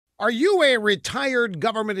Are you a retired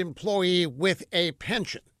government employee with a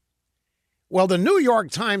pension? Well, the New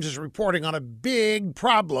York Times is reporting on a big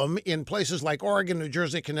problem in places like Oregon, New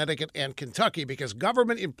Jersey, Connecticut, and Kentucky because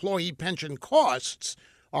government employee pension costs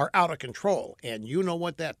are out of control. And you know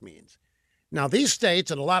what that means. Now, these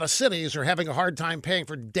states and a lot of cities are having a hard time paying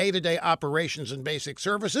for day-to-day operations and basic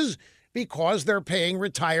services because they're paying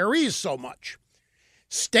retirees so much.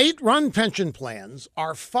 State-run pension plans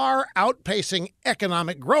are far outpacing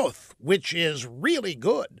economic growth, which is really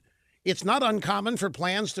good. It's not uncommon for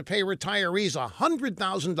plans to pay retirees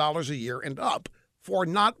 $100,000 a year and up for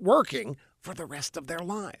not working for the rest of their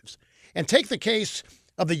lives. And take the case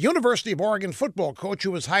of the University of Oregon football coach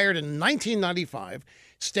who was hired in 1995,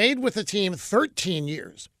 stayed with the team 13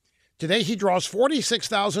 years. Today he draws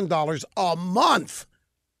 $46,000 a month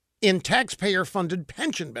in taxpayer-funded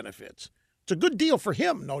pension benefits. It's a good deal for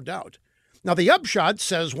him, no doubt. Now, the upshot,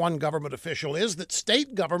 says one government official, is that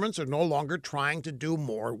state governments are no longer trying to do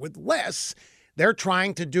more with less. They're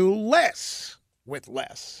trying to do less with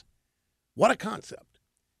less. What a concept.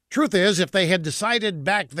 Truth is, if they had decided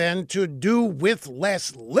back then to do with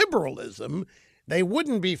less liberalism, they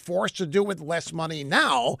wouldn't be forced to do with less money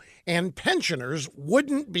now, and pensioners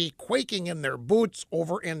wouldn't be quaking in their boots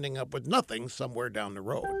over ending up with nothing somewhere down the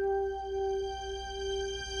road.